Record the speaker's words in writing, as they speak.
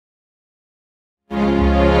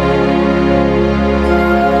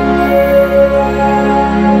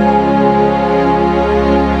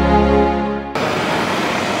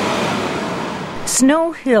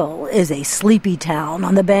Hill is a sleepy town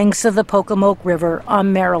on the banks of the Pocomoke River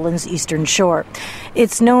on Maryland's eastern shore.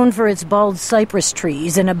 It's known for its bald cypress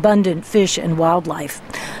trees and abundant fish and wildlife.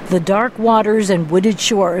 The dark waters and wooded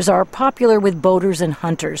shores are popular with boaters and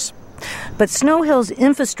hunters. But Snow Hill's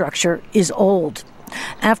infrastructure is old.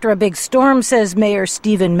 After a big storm, says Mayor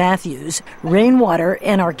Stephen Matthews, rainwater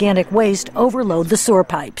and organic waste overload the sewer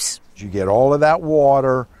pipes. You get all of that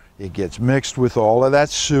water, it gets mixed with all of that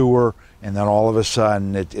sewer, and then all of a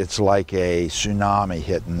sudden it's like a tsunami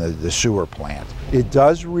hitting the sewer plant. It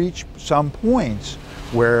does reach some points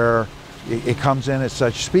where it comes in at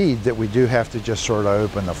such speed that we do have to just sort of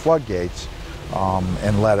open the floodgates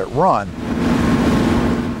and let it run.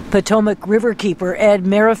 Potomac Riverkeeper Ed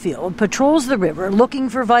Merrifield patrols the river looking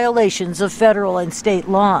for violations of federal and state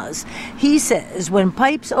laws. He says when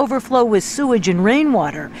pipes overflow with sewage and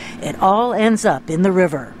rainwater, it all ends up in the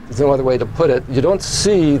river. There's no other way to put it. You don't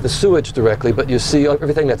see the sewage directly, but you see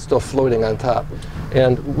everything that's still floating on top.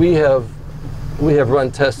 And we have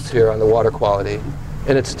run tests here on the water quality,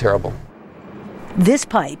 and it's terrible. This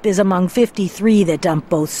pipe is among 53 that dump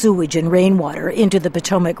both sewage and rainwater into the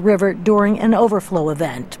Potomac River during an overflow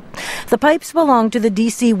event. The pipes belong to the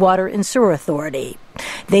D.C. Water and Sewer Authority.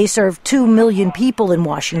 They serve 2 million people in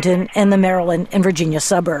Washington and the Maryland and Virginia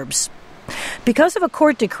suburbs. Because of a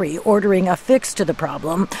court decree ordering a fix to the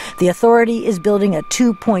problem, the authority is building a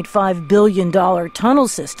 $2.5 billion tunnel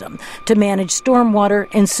system to manage stormwater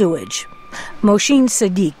and sewage. Moshin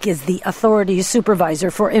Sadiq is the authority's supervisor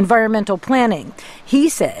for environmental planning. He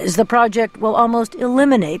says the project will almost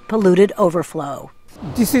eliminate polluted overflow.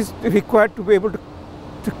 This is required to be able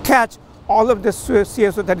to catch all of the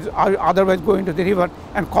CO2 that is otherwise going to the river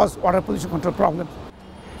and cause water pollution control problems.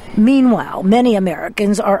 Meanwhile, many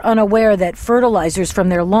Americans are unaware that fertilizers from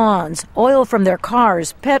their lawns, oil from their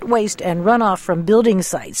cars, pet waste, and runoff from building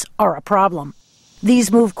sites are a problem.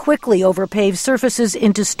 These move quickly over paved surfaces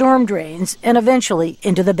into storm drains and eventually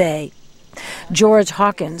into the bay. George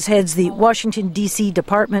Hawkins heads the Washington, D.C.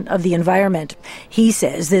 Department of the Environment. He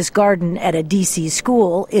says this garden at a D.C.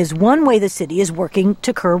 school is one way the city is working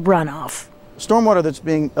to curb runoff. Stormwater that's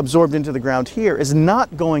being absorbed into the ground here is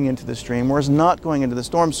not going into the stream or is not going into the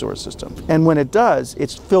storm sewer system. And when it does,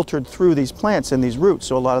 it's filtered through these plants and these roots,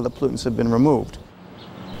 so a lot of the pollutants have been removed.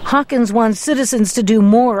 Hawkins wants citizens to do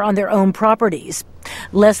more on their own properties.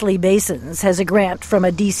 Leslie Basins has a grant from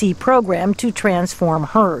a D.C. program to transform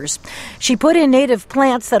hers. She put in native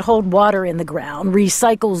plants that hold water in the ground,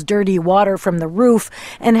 recycles dirty water from the roof,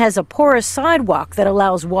 and has a porous sidewalk that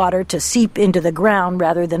allows water to seep into the ground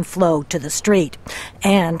rather than flow to the street.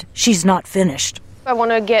 And she's not finished. I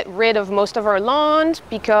want to get rid of most of our lawns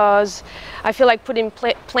because I feel like putting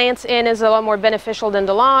plants in is a lot more beneficial than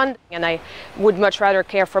the lawn. And I would much rather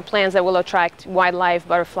care for plants that will attract wildlife,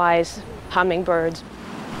 butterflies, hummingbirds.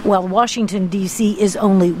 While Washington, D.C. is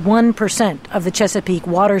only 1% of the Chesapeake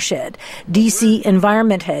watershed, D.C.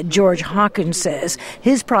 Environment Head George Hawkins says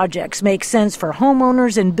his projects make sense for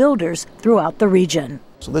homeowners and builders throughout the region.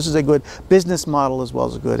 So this is a good business model as well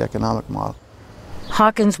as a good economic model.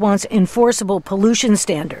 Hawkins wants enforceable pollution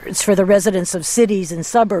standards for the residents of cities and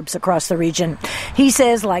suburbs across the region. He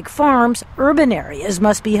says, like farms, urban areas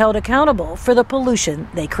must be held accountable for the pollution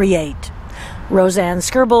they create. Rosanne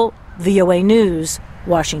Skirble, VOA News,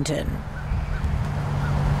 Washington.